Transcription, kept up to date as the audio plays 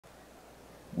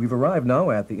We've arrived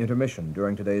now at the intermission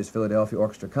during today's Philadelphia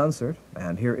Orchestra concert,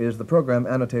 and here is the program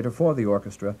annotator for the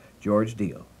orchestra, George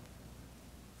Deal.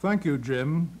 Thank you,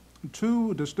 Jim.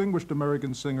 Two distinguished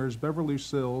American singers, Beverly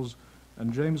Sills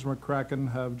and James Cracken,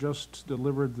 have just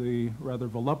delivered the rather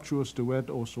voluptuous duet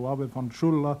O Soave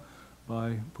Fanciulla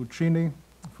by Puccini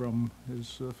from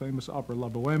his famous opera La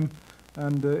Bohème.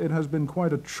 And it has been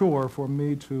quite a chore for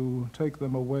me to take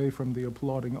them away from the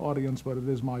applauding audience, but it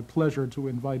is my pleasure to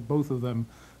invite both of them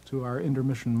to our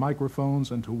intermission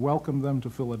microphones and to welcome them to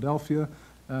Philadelphia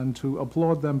and to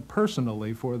applaud them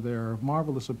personally for their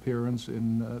marvelous appearance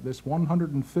in this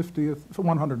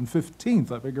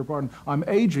 115th, I beg your pardon. I'm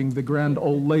aging the grand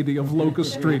old lady of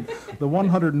Locust Street, the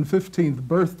 115th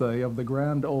birthday of the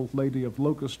grand old lady of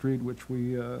Locust Street, which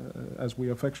we, as we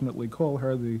affectionately call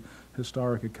her, the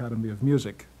Historic Academy of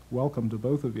Music. Welcome to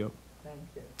both of you. Thank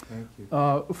you. Thank you.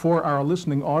 For our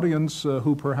listening audience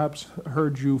who perhaps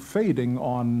heard you fading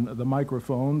on the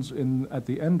microphones at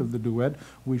the end of the duet,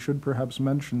 we should perhaps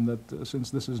mention that since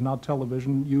this is not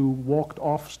television, you walked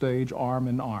off stage arm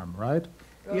in arm, right?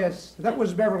 Yes, that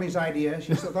was Beverly's idea.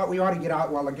 She thought we ought to get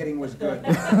out while the getting was good.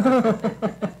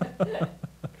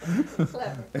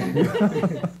 Clever.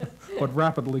 But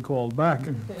rapidly called back.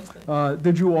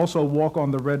 Did you also walk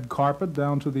on the red carpet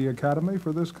down to the Academy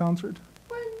for this concert?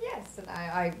 Well, yes, and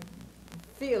I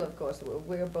feel, of course,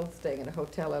 we're both staying in a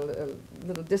hotel a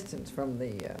little distance from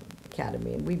the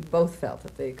Academy, and we both felt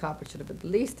that the carpet should have at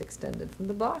least extended from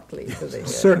the Barclay to the...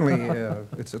 Certainly,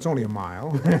 it's only a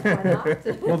mile. Why not?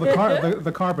 Well,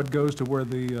 the carpet goes to where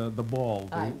the ball,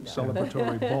 the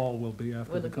celebratory ball will be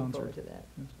after the concert. We're looking forward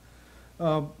to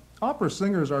that. Opera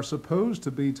singers are supposed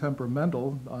to be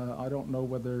temperamental. I don't know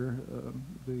whether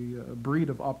the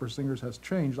breed of opera singers has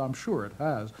changed. I'm sure it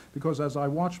has, because as I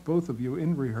watched both of you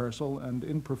in rehearsal and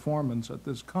in performance at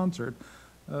this concert,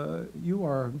 you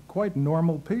are quite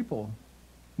normal people.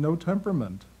 No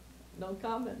temperament. No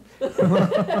comment.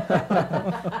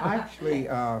 Actually,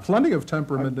 plenty of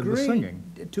temperament in the singing.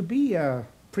 To be a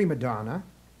prima donna,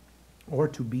 or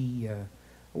to be...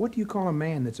 what do you call a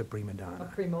man that's a prima donna? A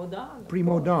primo don.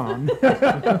 Primo don.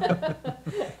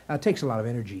 Takes a lot of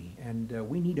energy, and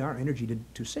we need our energy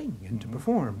to sing and to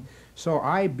perform. So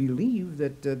I believe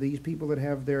that these people that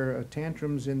have their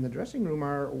tantrums in the dressing room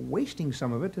are wasting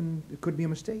some of it, and it could be a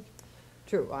mistake.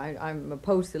 True. I'm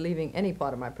opposed to leaving any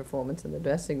part of my performance in the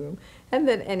dressing room. And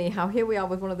then anyhow, here we are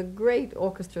with one of the great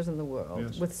orchestras in the world,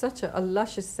 yes, with such a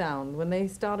luscious sound. When they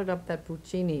started up that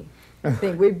Puccini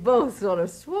thing, we both sort of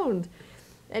swooned.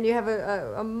 And you have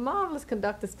a marvelous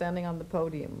conductor standing on the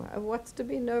podium. What's to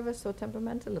be nervous or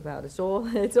temperamental about? It's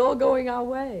all going our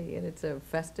way, and it's a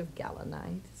festive gala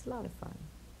night. It's a lot of fun.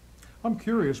 I'm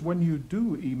curious, when you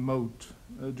do emote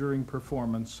during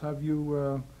performance, have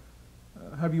you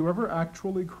ever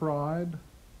actually cried?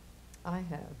 I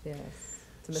have, yes.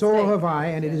 So have I,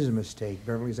 and it is a mistake.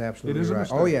 Beverly's absolutely right. It is a right.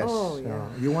 mistake. Oh yes. Oh, yeah.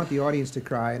 You want the audience to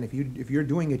cry, and if you're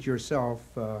doing it yourself,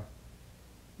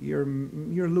 you're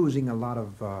losing a lot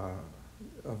of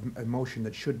emotion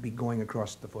that should be going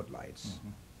across the footlights.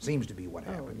 Seems to be what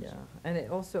happens. Oh, yeah. And it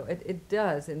also, it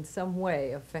does in some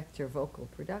way affect your vocal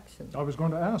production. I was going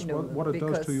to ask what it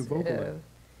does to you vocally.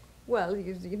 Well,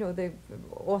 you know,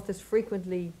 authors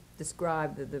frequently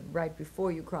describe right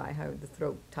before you cry how the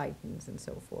throat tightens and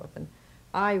so forth. And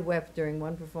I wept during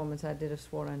one performance I did of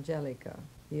Suor Angelica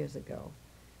years ago.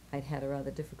 I'd had a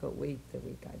rather difficult week the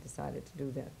week I decided to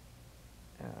do that.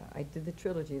 I did the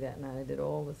trilogy that night. I did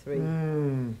all the three.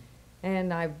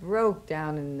 And I broke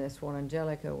down in this Suor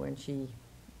Angelica when she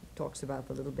talks about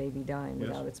the little baby dying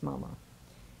without its mama.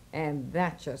 And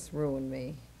that just ruined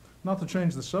me. Not to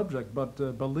change the subject, but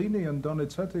Bellini and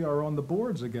Donizetti are on the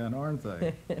boards again, aren't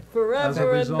they?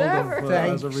 Forever and ever.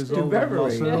 As a result of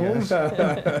Los Hills.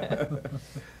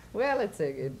 Well, it's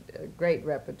a great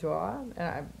repertoire.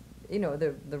 You know,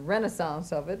 the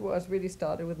renaissance of it was really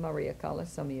started with Maria Callas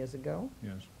some years ago.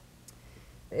 Yes.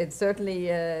 It certainly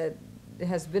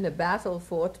has been a battle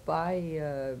fought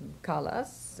by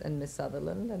Callas and Miss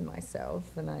Sutherland and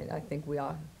myself, and I think we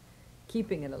are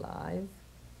keeping it alive.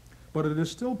 But it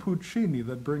is still Puccini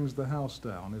that brings the house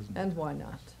down, isn't it? And why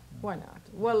not? Why not?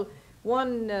 Well,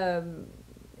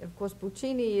 of course,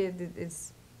 Puccini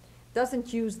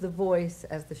doesn't use the voice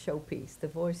as the showpiece. The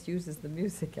voice uses the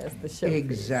music as the showpiece.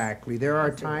 Exactly. There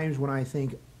are times when I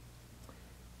think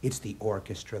it's the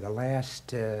orchestra, the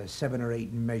last 7 or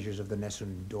 8 measures of the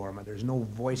Nessun Dorma. There's no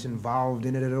voice involved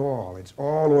in it at all. It's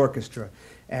all orchestra,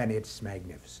 and it's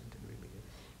magnificent. It really is.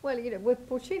 Well, you know, with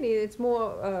Puccini, it's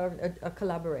more a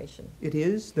collaboration. It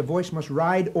is. The voice must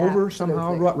ride over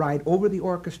somehow, ride over the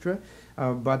orchestra.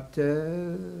 but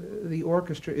the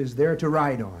orchestra is there to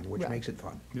ride on, which Right. makes it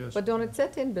fun. Yes. But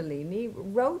Donizetti Bellini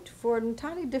wrote for an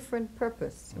entirely different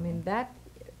purpose. I mean, that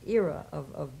era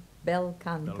of bel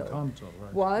canto, Bel canto,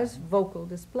 right. was vocal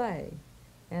display.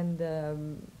 And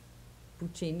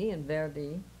Puccini and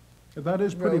Verdi. That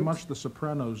is pretty wrote- much the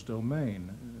soprano's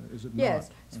domain, is it not? Yes,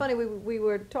 it's funny, we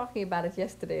were talking about it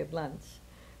yesterday at lunch,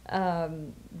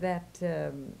 that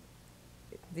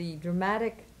the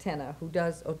dramatic tenor who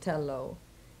does Otello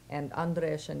and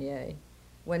Andrea Chenier,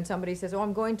 when somebody says, oh,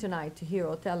 I'm going tonight to hear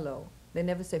Otello, they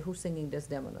never say who's singing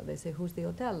Desdemona, they say who's the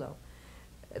Otello.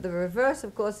 The reverse,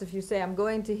 of course, if you say, I'm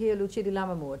going to hear Lucia di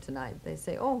Lammermoor tonight, they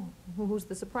say, oh, who's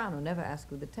the soprano, never ask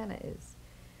who the tenor is.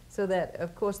 So that,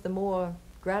 of course, the more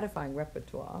gratifying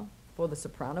repertoire for the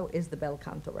soprano is the bel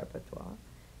canto repertoire,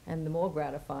 and the more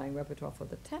gratifying repertoire for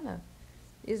the tenor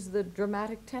is the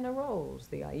dramatic tenor roles,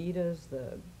 the Aidas,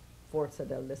 the Forza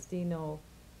del Destino,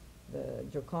 the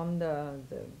Gioconda,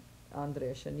 the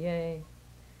Andrea Chenier,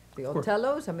 the Of course.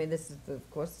 Otellos. I mean, this is, of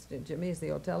course, Jimmy is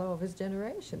the Otello of his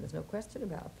generation. There's no question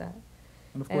about that.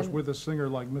 And of course, And- with a singer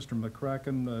like Mr.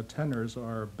 McCracken, tenors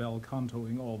are bel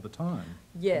cantoing all the time.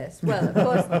 Yes, well, of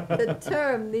course, the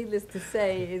term, needless to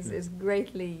say, is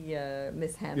greatly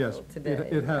mishandled Yes, today.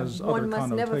 it has One other must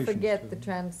never connotations forget to the it.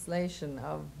 translation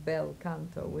of bel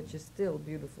canto, which is still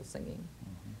beautiful singing.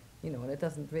 Mm-hmm. You know, and it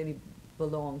doesn't really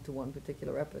belong to one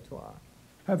particular repertoire.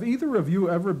 Have either of you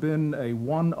ever been a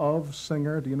one-of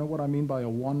singer? Do you know what I mean by a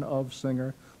one-of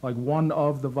singer? Like one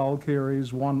of the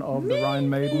Valkyries, one of the Rhine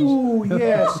Maidens? Ooh,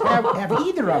 yes. Have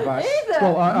either of us?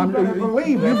 Well, I'm, better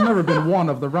believe it. you've never been one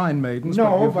of the Rhine Maidens.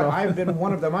 No, you've, but I've been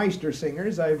one of the Meister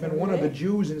singers. I've been one of the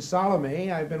Jews in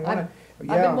Salome. I've been one of...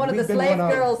 I've been one of the we've been slave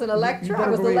one of- girls in you Electra. I better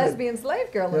was the believe it. lesbian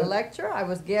slave girl in Yeah. Electra. I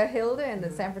was Gerhilde in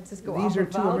the San Francisco These are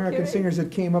Opera two American Valkyrie. singers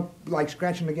that came up like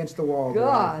scratching against the wall.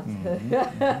 God.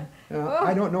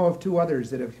 I don't know of two others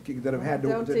that have had to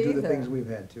don't do the either. things we've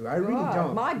had to. I really God.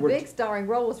 don't. My We're- big starring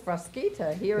role was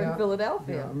Frasquita here Yeah, in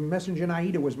Philadelphia. yeah, Messenger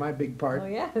Naida was my big part. Oh,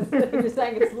 yes. You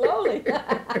sang it slowly.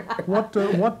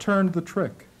 what turned the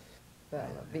trick? Well,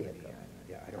 a vehicle.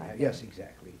 Yeah, I don't have, yes,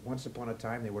 exactly. Once upon a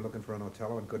time, they were looking for an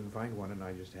Otello and couldn't find one, and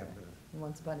I just happened to...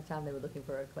 Once upon a time, they were looking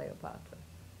for a Cleopatra.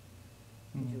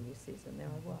 In Julius Caesar, and there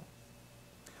I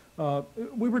was.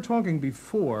 We were talking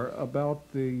before about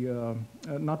the,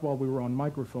 not while we were on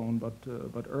microphone,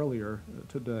 but earlier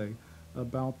today,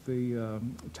 about the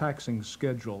taxing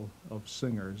schedule of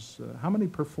singers. How many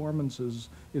performances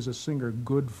is a singer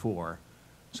good for,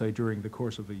 say, during the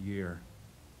course of a year?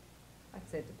 I'd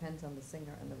say it depends on the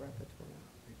singer and the repertoire.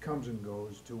 It comes and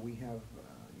goes, too. We have,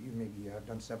 you maybe have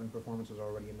done 7 performances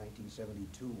already in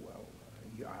 1972. Well,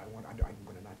 I'm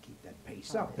going to not keep that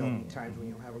pace up. There'll be times when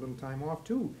you'll have a little time off,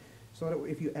 too. So that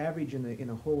if you average in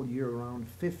a whole year around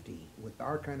 50, with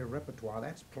our kind of repertoire,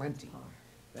 that's plenty.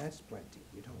 That's plenty.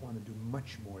 You don't want to do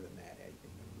much more than that, I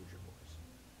think, in lose your voice.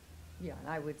 Yeah, and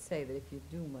I would say that if you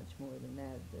do much more than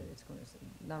that, it's going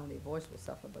to, not only the voice will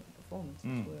suffer, but the performances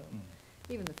will.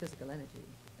 Even the physical energy.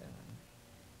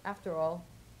 After all,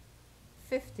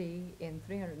 50 in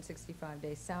 365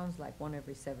 days sounds like 1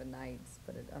 every 7 nights,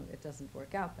 but it doesn't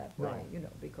work out that way, Right. you know,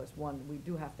 because one, we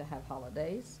do have to have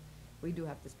holidays, we do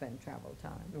have to spend travel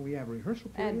time. And we have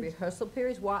rehearsal periods. And rehearsal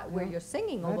periods where Yeah, you're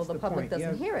singing, That's although the public point.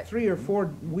 doesn't Yeah, hear it. 3 or 4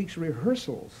 weeks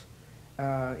rehearsals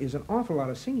is an awful lot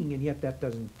of singing, and yet that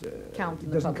doesn't Count in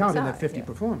the doesn't public's count in the eye, 50 yeah.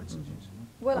 performances.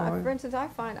 Well, Oh, for instance, I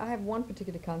find I have one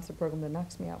particular concert program that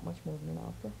knocks me out much more than an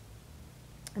opera.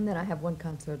 And then I have one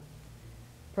concert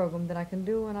program that I can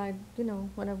do when I, you know,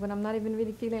 when I'm not even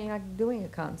really feeling like doing a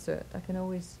concert. I can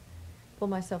always pull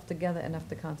myself together enough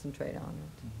to concentrate on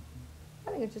it.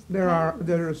 I think it just depends.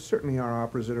 There certainly are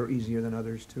operas that are easier than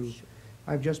others, too. Sure.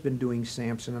 I've just been doing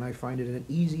Samson, and I find it an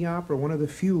easy opera, one of the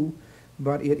few,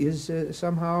 but it is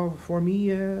somehow, for me,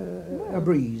 a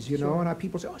breeze, you know, sure. and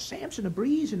people say, oh, Samson, a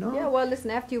breeze, you know? Yeah, well, listen,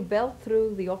 after you belt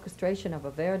through the orchestration of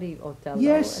a Verdi Otello,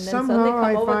 Yes, and then somehow suddenly come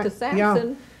I over find- to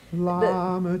Samson,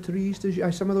 L'âme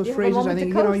triste, some of those You have a phrases, I moment to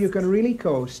think, you know, you coast. can really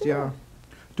coast, yeah.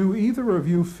 Do either of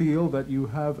you feel that you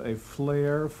have a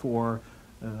flair for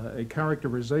a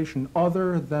characterization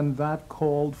other than that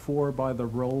called for by the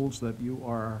roles that you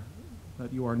are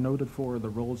noted for, the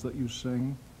roles that you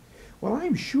sing? Well,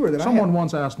 I'm sure that Someone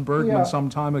once asked Bergman Yeah. some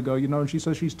time ago, you know, and she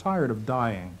says she's tired of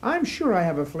dying. I'm sure I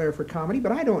have a flair for comedy,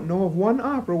 but I don't know of one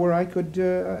opera where I could.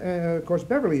 Of course,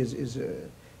 Beverly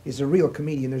is a real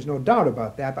comedian. There's no doubt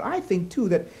about that. But I think too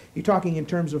that you're talking in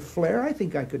terms of flair. I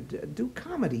think I could do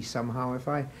comedy somehow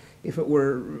if it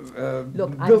were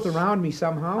Look, built around me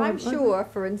somehow. I'm sure,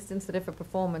 for instance, that if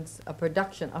a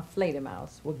production of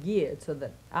Fledermaus were geared so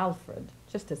that Alfred,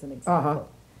 just as an example,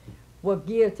 were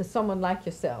geared to someone like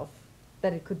yourself,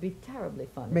 that it could be terribly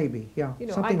funny. Maybe, yeah, You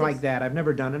know, something I like just- that. I've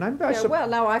never done it. Yeah, well,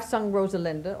 now I've sung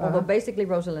Rosalinda, although Uh-huh. basically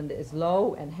Rosalinda is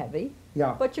low and heavy.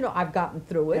 Yeah. But you know, I've gotten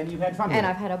through it. And you've had fun with And it.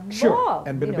 I've had a Sure, ball.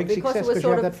 and been you a know, big because success it was 'cause you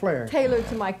sort have of that flair. tailored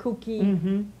to my kooky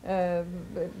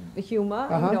humor,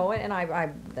 Uh-huh. you know, and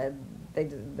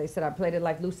they said I played it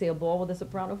like Lucille Ball with a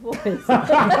soprano voice.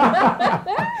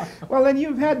 Well, then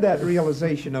you've had that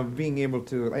realization of being able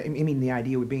to, I mean, the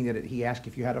idea would being that he asked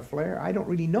if you had a flair. I don't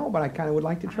really know, but I kind of would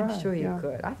like to try. I'm sure you yeah.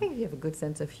 could. I think if you have a good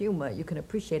sense of humor, you can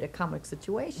appreciate a comic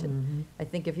situation. Mm-hmm. I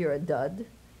think if you're a dud,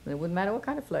 it wouldn't matter what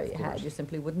kind of flair you had, you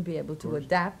simply wouldn't be able to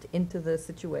adapt into the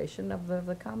situation of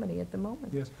the comedy at the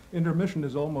moment. Yes, intermission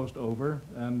is almost over,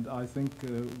 and I think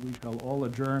we shall all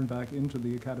adjourn back into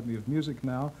the Academy of Music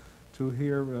now to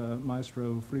hear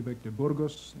Maestro Friedrich de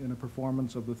Burgos in a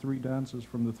performance of the three dances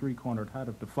from the Three-Cornered Hat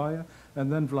of Defaya,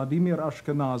 and then Vladimir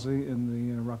Ashkenazy in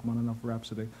the Rachmaninoff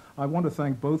Rhapsody. I want to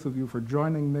thank both of you for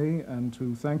joining me, and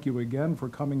to thank you again for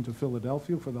coming to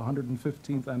Philadelphia for the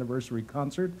 115th anniversary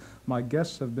concert. My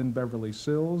guests have been Beverly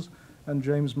Sills and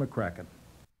James McCracken.